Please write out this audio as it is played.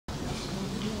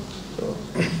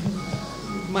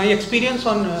My experience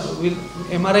on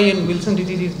MRI and Wilson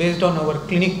disease is based on our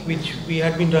clinic, which we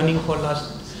had been running for last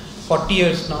 40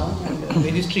 years now, and a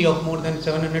registry of more than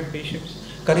 700 patients.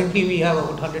 Currently, we have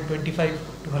about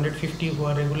 125 to 150 who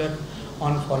are regular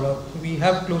on follow-up. We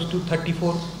have close to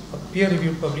 34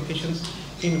 peer-reviewed publications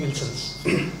in Wilson's.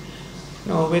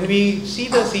 Now, when we see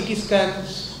the CT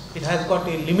scans, it has got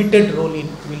a limited role in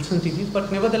Wilson's disease,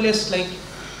 but nevertheless, like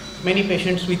many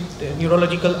patients with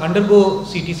neurological undergo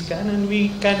CT scan, and we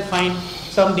can find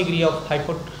some degree of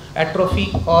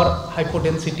atrophy or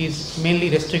hypodensities, mainly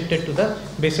restricted to the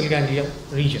basal ganglia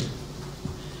region.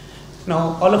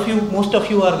 Now, most of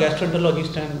you are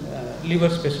gastroenterologists and liver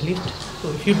specialists. So,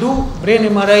 if you do brain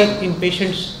MRI in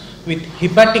patients with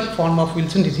hepatic form of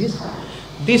Wilson disease,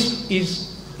 this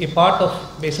is a part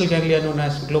of basal ganglia known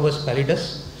as globus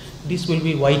pallidus. This will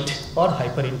be white or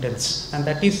hyperintense, and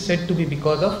that is said to be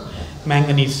because of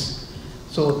manganese.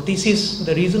 So, this is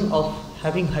the reason of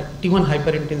having T1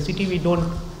 hyperintensity. We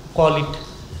don't call it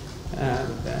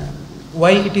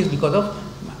why it is because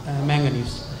of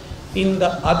manganese. In the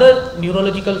other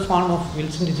neurological form of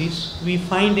Wilson disease, we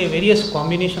find a various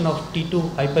combination of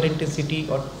T2 hyperintensity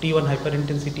or T1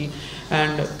 hyperintensity,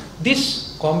 and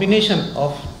this combination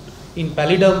of in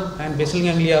pallidum and basal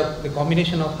ganglia, the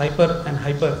combination of hyper and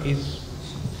hyper is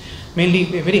mainly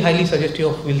very highly suggestive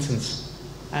of Wilson's.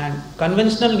 And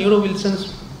conventional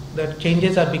neuro-Wilson's, the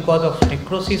changes are because of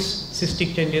necrosis,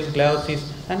 cystic changes, gliosis,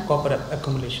 and copper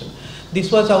accumulation. This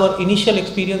was our initial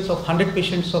experience of 100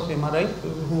 patients of MRI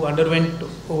who underwent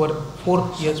over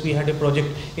 4 years. We had a project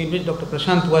in which Dr.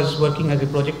 Prashant was working as a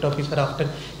project officer after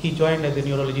he joined as a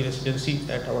neurology residency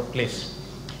at our place.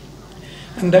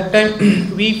 And that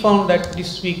time we found that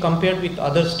we compared with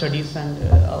other studies, and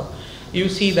you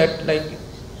see that like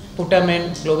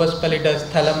putamen, globus pallidus,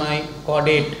 thalami,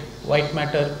 caudate, white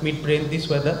matter, midbrain, these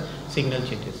were the signal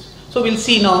changes. So we'll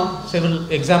see now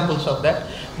several examples of that.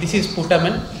 This is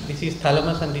putamen, this is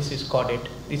thalamus, and this is caudate.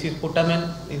 This is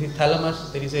putamen, this is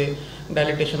thalamus, there is a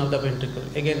dilatation of the ventricle.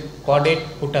 Again, caudate,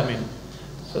 putamen.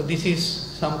 So this is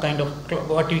some kind of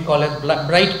what we call as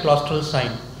bright claustral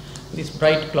sign. This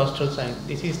bright claustral sign.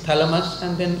 This is thalamus,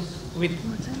 and then with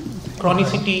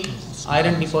chronicity,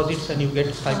 iron deposits, and you get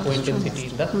hypointensity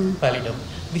in the pallidum.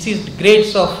 This is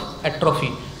grades of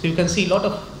atrophy. So you can see a lot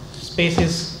of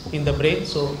spaces in the brain.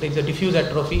 So there is a diffuse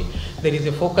atrophy, there is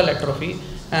a focal atrophy,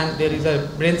 and there is a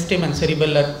brainstem and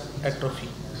cerebellar atrophy.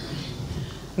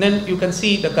 Then you can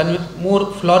see the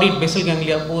more florid basal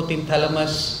ganglia both in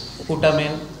thalamus,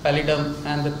 putamen, pallidum,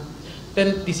 and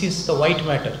then this is the white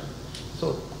matter.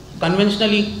 So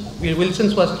conventionally,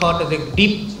 Wilson's was thought as a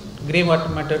deep gray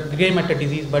matter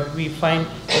disease, but we find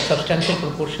a substantial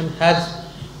proportion has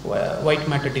white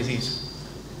matter disease.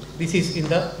 This is in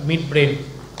the midbrain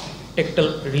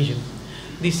tectal region.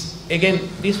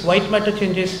 These white matter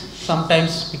changes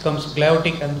sometimes becomes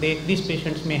gliotic, and these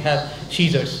patients may have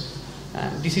seizures.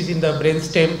 And this is in the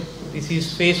brainstem. This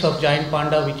is face of giant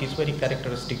panda, which is very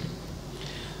characteristic.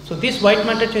 So these white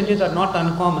matter changes are not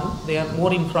uncommon. They are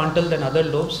more in frontal than other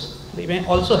lobes. They may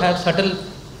also have subtle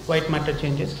white matter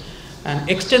changes, and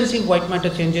extensive white matter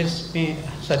changes may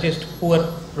suggest poor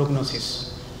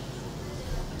prognosis.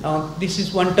 Now, this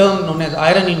is one term known as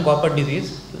iron in copper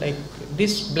disease. Like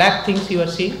these black things you are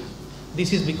seeing,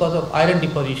 this is because of iron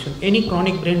deposition. Any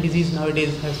chronic brain disease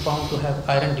nowadays has found to have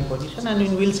iron deposition, and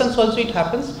in Wilson's also it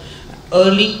happens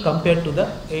early compared to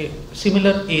the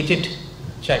similar aged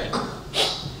child.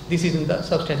 This is in the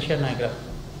substantia nigra.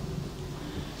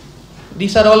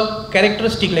 These are all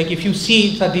characteristic, like if you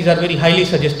see, so these are very highly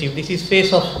suggestive. This is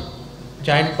face of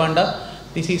giant panda.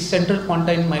 This is central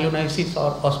pontine myelonesis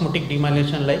or osmotic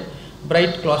demyelination, like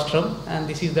bright claustrum, and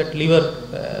this is that liver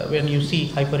when you see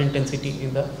hyperintensity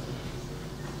in the.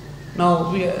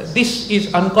 Now this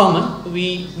is uncommon.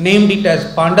 We named it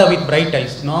as panda with bright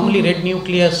eyes. Normally red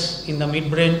nucleus in the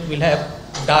midbrain will have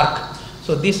dark.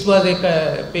 So this was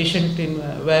a patient in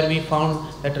where we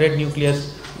found that red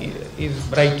nucleus is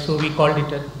bright, so we called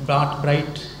it a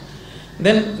bright.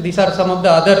 Then these are some of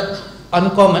the other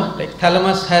uncommon, like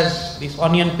thalamus has this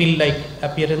onion pill like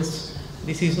appearance.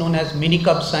 This is known as mini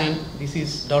cup sign. This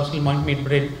is dorsal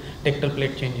midbrain tectal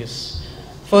plate changes.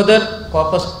 Further,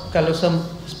 corpus callosum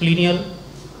splenial,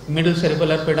 middle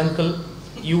cerebellar peduncle,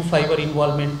 U fiber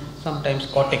involvement, sometimes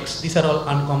cortex. These are all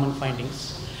uncommon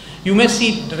findings. You may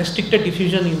see restricted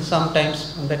diffusion in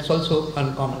sometimes, and that's also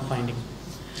uncommon finding.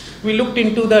 We looked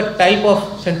into the type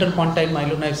of central pontine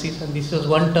myelonesis, and this was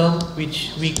one term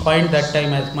which we coined that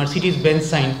time as Mercedes-Benz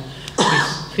sign.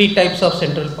 Three types of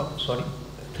central pontine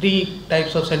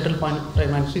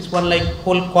myelonesis. One like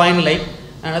whole coin like,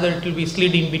 another it will be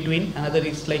slid in between, another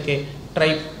is like a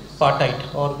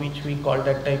spartite, or which we called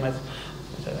that time as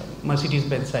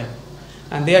Mercedes-Benz sign.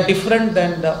 And they are different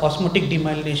than the osmotic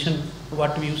demyelination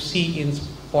what we see in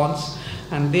ponds,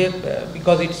 and they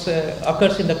because it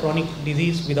occurs in the chronic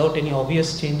disease without any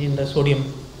obvious change in the sodium.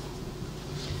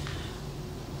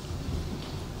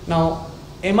 Now,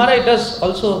 MRI does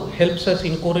also helps us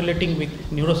in correlating with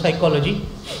neuropsychology.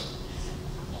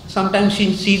 Sometimes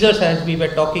in seizures, as we were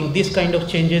talking, this kind of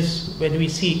changes when we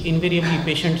see, invariably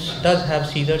patients does have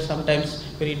seizures, sometimes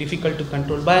very difficult to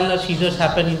control. By and large, seizures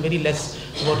happen in very less,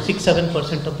 about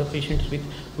 6-7% of the patients with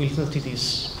Wilson's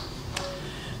disease.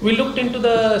 We looked into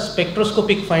the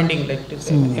spectroscopic finding, like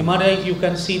MRI, you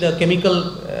can see the chemical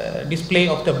display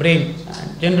of the brain.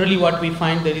 And generally what we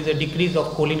find, there is a decrease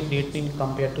of choline creatinine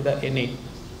compared to the NA.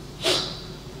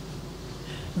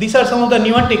 These are some of the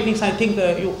newer techniques. I think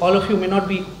all of you may not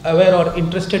be aware or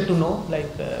interested to know, like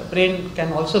brain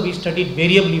can also be studied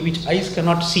variably, which eyes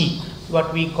cannot see,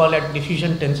 what we call at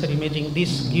diffusion tensor imaging.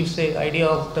 This gives an idea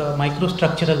of the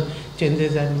microstructural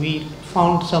changes, and we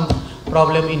found some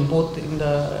problem in both in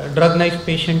the drug naive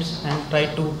patients and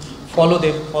try to follow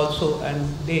them also, and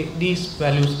these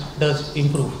values does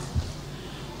improve.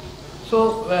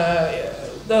 So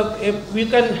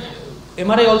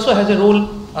MRI also has a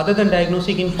role other than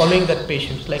diagnosing in following that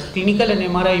patients, like clinical and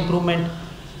MRI improvement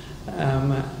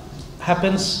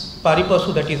happens pari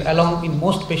passu, that is along in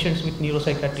most patients with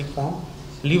neuropsychiatric form.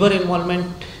 Liver involvement,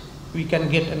 we can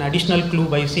get an additional clue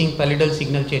by seeing pallidal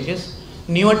signal changes.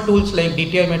 Newer tools like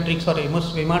DTI matrix or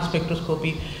Wimard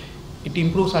spectroscopy, it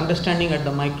improves understanding at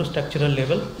the microstructural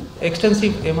level.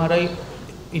 Extensive MRI,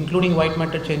 including white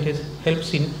matter changes,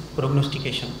 helps in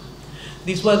prognostication.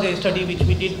 This was a study which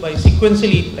we did by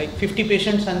sequentially, like 50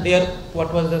 patients, and there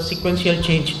what was the sequential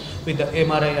change with the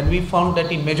MRI, and we found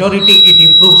that in majority it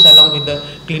improves along with the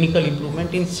clinical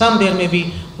improvement. In some there may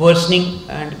be worsening,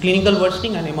 and clinical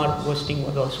worsening and MR worsening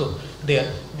was also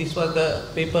there. This was the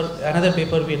paper, another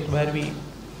paper where we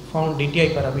found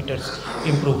DTI parameters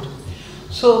improved.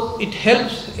 So it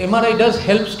helps, MRI does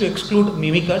helps to exclude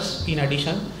mimickers in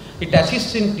addition. It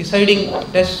assists in deciding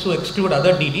tests to exclude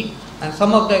other DD, and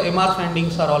some of the MR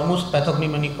findings are almost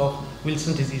pathognomonic of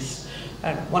Wilson's disease.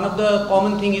 And one of the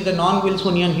common thing is the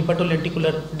non-Wilsonian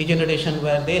hepatolenticular degeneration,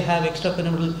 where they have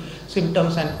extrapyramidal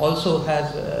symptoms and also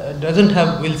has doesn't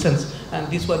have Wilson's. And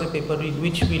this was a paper in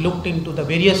which we looked into the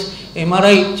various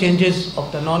MRI changes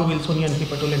of the non-Wilsonian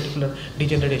hepatolenticular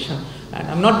degeneration. And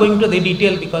I'm not going into the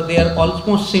detail because they are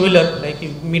almost similar, like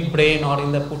in midbrain or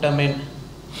in the putamen.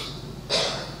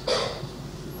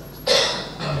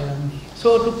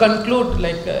 So to conclude,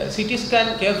 like CT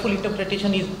scan careful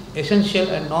interpretation is essential,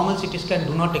 and normal CT scan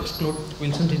do not exclude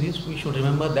Wilson's disease. We should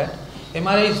remember that.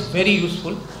 MRI is very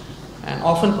useful and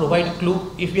often provide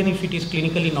clue even if it is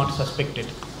clinically not suspected.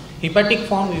 Hepatic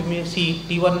form, you may see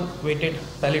T1 weighted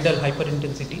pallidal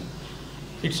hyperintensity.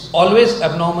 It's always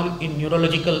abnormal in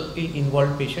neurologically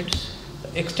involved patients.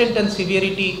 The extent and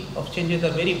severity of changes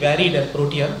are very varied and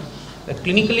protean. The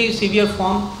clinically severe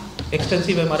form,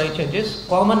 extensive MRI changes.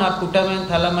 Common are putamen,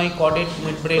 thalami, caudate,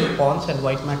 midbrain, pons and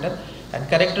white matter. And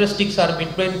characteristics are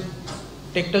midbrain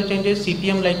tectal changes,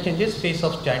 CPM-like changes, face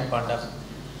of giant panda.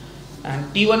 And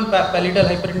T1 pallidal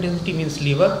hyperintensity means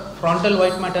liver. Frontal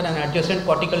white matter and adjacent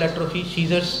cortical atrophy,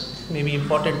 seizures may be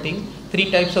important thing.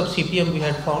 3 types of CPM we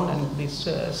had found, and this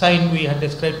sign we had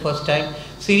described first time.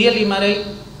 Serial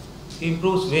MRI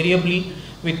improves variably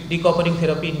with decoupling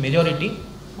therapy in majority.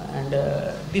 And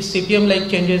these CPM-like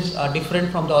changes are different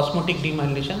from the osmotic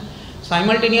demyelination.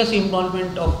 Simultaneous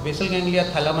involvement of basal ganglia,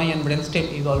 thalami and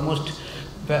brainstem is almost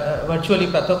virtually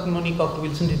pathognomonic of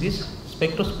Wilson's disease.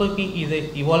 Spectroscopy is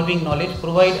a evolving knowledge,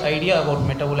 provide idea about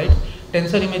metabolites.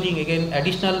 Tensor imaging, again,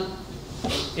 additional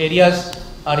areas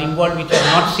are involved which are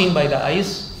not seen by the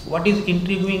eyes. What is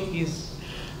intriguing is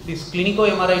this clinical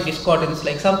MRI discordance.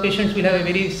 Like some patients will have a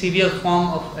very severe form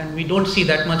of, and we don't see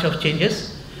that much of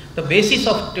changes. The basis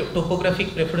of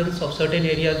topographic preference of certain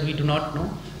areas we do not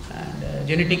know, and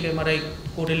genetic MRI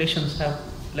correlations have,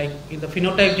 like in the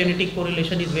phenotype, genetic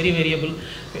correlation is very variable.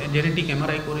 Genetic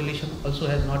MRI correlation also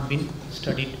has not been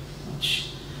studied much.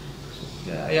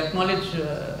 So, I acknowledge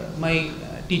my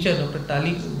teacher, Dr.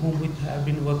 Tali, whom we have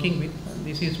been working with.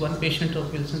 This is one patient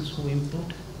of Wilson's who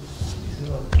improved. This is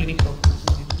our clinic of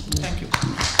Wilson's. Thank you.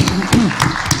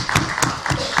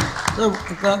 So,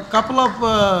 a couple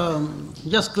of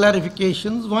just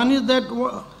clarifications. One is that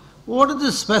what is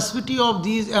the specificity of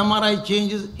these MRI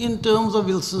changes in terms of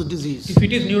Wilson's disease? If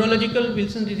it is neurological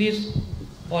Wilson's disease,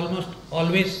 almost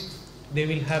always they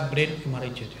will have brain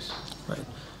MRI changes. Right.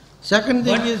 Second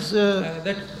thing is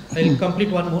that I will complete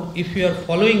one more. If you are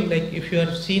following, like if you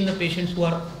are seeing the patients who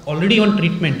are already on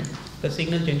treatment, the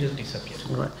signal changes disappear.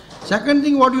 Right. Second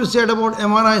thing, what you said about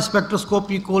MRI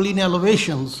spectroscopy, choline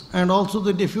elevations, and also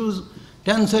the diffuse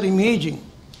tensor imaging,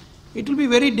 it will be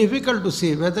very difficult to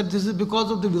say whether this is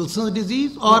because of the Wilson's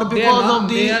disease or because of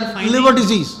the liver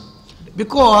disease.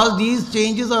 Because these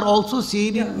changes are also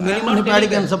seen in minimum hepatic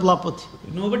encephalopathy.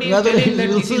 Nobody is Whether it telling is that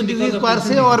this Wilson's is disease because per of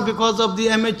se or because of the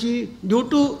MHE due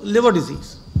to liver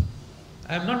disease.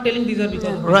 I am not telling these are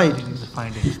because of Right.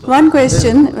 disease. One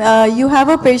question, you have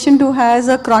a patient who has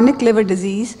a chronic liver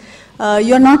disease,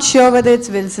 you're not sure whether it's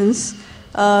Wilson's.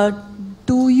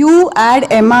 Do you add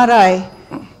MRI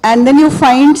and then you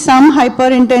find some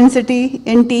hyperintensity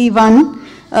in T1?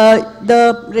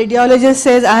 The radiologist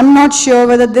says, I'm not sure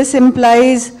whether this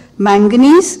implies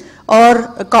manganese or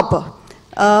copper.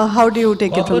 How do you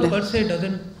take it from Copper there? per se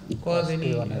doesn't cause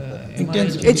any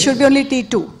MRI It should be only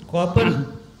T2. Copper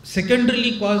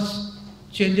secondarily cause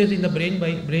changes in the brain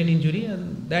by brain injury,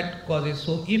 and that causes.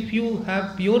 So if you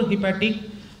have pure hepatic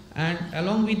and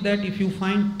along with that if you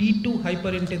find T2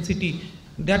 hyperintensity,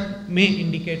 that may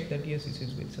indicate that yes, this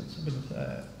is Wilson's.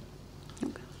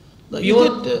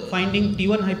 Pure finding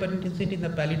T1 hyperintensity in the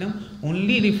pallidum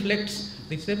only reflects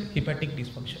this hepatic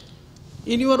dysfunction.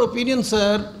 In your opinion,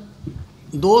 sir,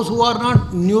 those who are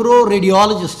not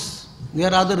neuroradiologists, they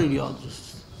are other radiologists.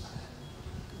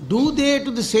 Do they,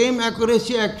 to the same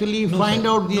accuracy, actually find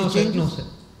out these changes? No, sir.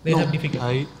 They have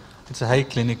difficulty. It's a high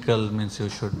clinical, means you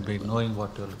should be knowing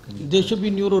what you're looking at. They should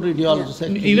be neuroradiologists.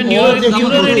 actually. Even Or they should be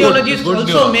neuroradiologists good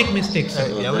also neuro. make mistakes.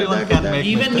 Everyone can make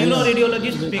Even mistakes.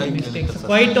 neuroradiologists make mistakes.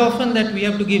 Quite often that we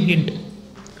have to give hint.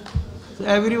 So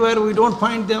everywhere we don't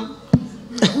find them.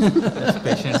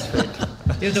 Patient's fate.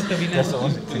 Yes, Dr. Vinay.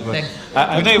 Thanks.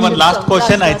 Vinay, one last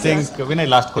question, I think. Vinay,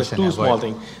 last question. Two yeah, go small ahead.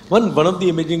 things. One of the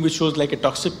imaging which shows like a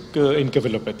toxic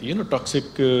encephalopathy, toxic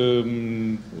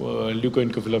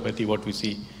leukoencephalopathy, what we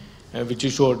see, which you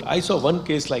showed. I saw one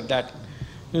case like that.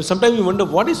 Sometimes you wonder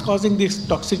what is causing this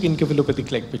toxic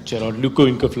encephalopathic like picture or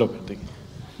leukoencephalopathy.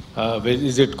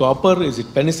 Is it copper? Is it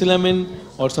penicillamine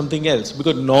or something else?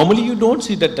 Because normally you don't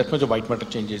see that much of white matter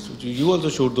changes. You also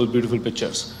showed those beautiful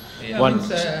pictures. Yeah,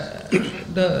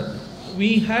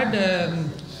 we had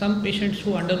some patients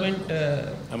who underwent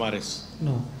MRS.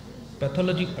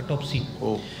 pathologic autopsy.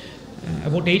 Oh.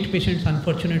 About 8 patients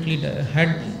unfortunately had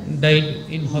died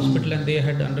in hospital and they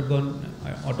had undergone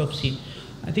autopsy.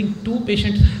 I think 2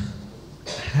 patients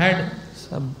had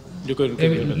some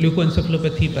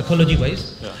leukoencephalopathy pathology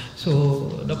wise. Yeah.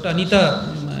 So Dr. Anita,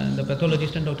 the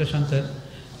pathologist, and Dr. Shankar,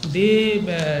 they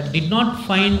did not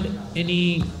find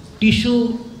any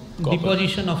tissue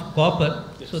deposition of copper.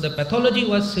 So the pathology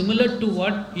was similar to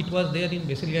what it was there in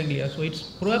basal ganglia. So it's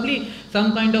probably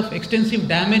some kind of extensive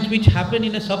damage which happened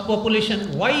in a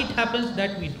subpopulation. Why it happens,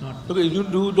 that we do not know. Okay,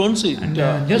 you don't see. And,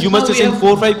 You must have seen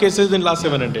 4 or 5 cases in last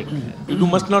 700. You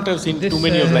must not have seen too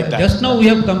many of like that. Just now we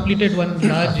have completed one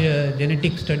large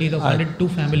genetic study of 102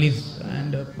 families,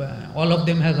 and all of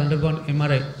them has undergone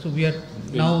MRI. So we are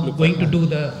now going to do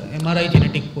the MRI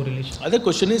genetic correlation. Other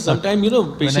question is sometimes,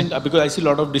 patient, because I see a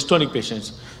lot of dystonic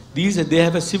patients. They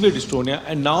have a severe dystonia,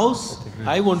 and now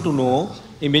I want to know,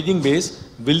 imaging base,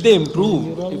 will they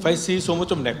improve? If I see so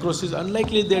much of necrosis,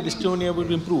 unlikely their dystonia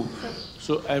will improve.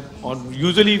 So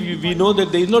usually we know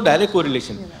that there is no direct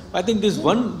correlation. I think this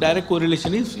one direct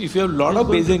correlation is if you have a lot of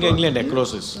basal ganglia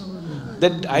necrosis.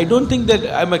 That I don't think that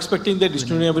I'm expecting that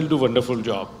dystonia will do wonderful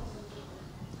job.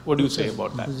 What do you say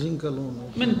about that? Zinc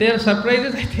alone. I mean, there are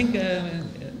surprises. I think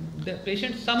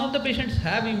some of the patients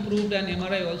have improved and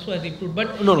MRI also has improved.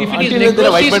 But if it is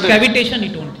necrosis, cavitation,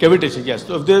 it won't. Cavitation, yes.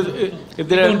 So if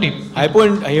there are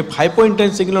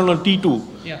hypointense signal on T2,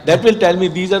 Yeah. that will tell me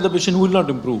these are the patients who will not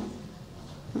improve.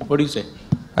 What do you say?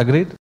 Agreed?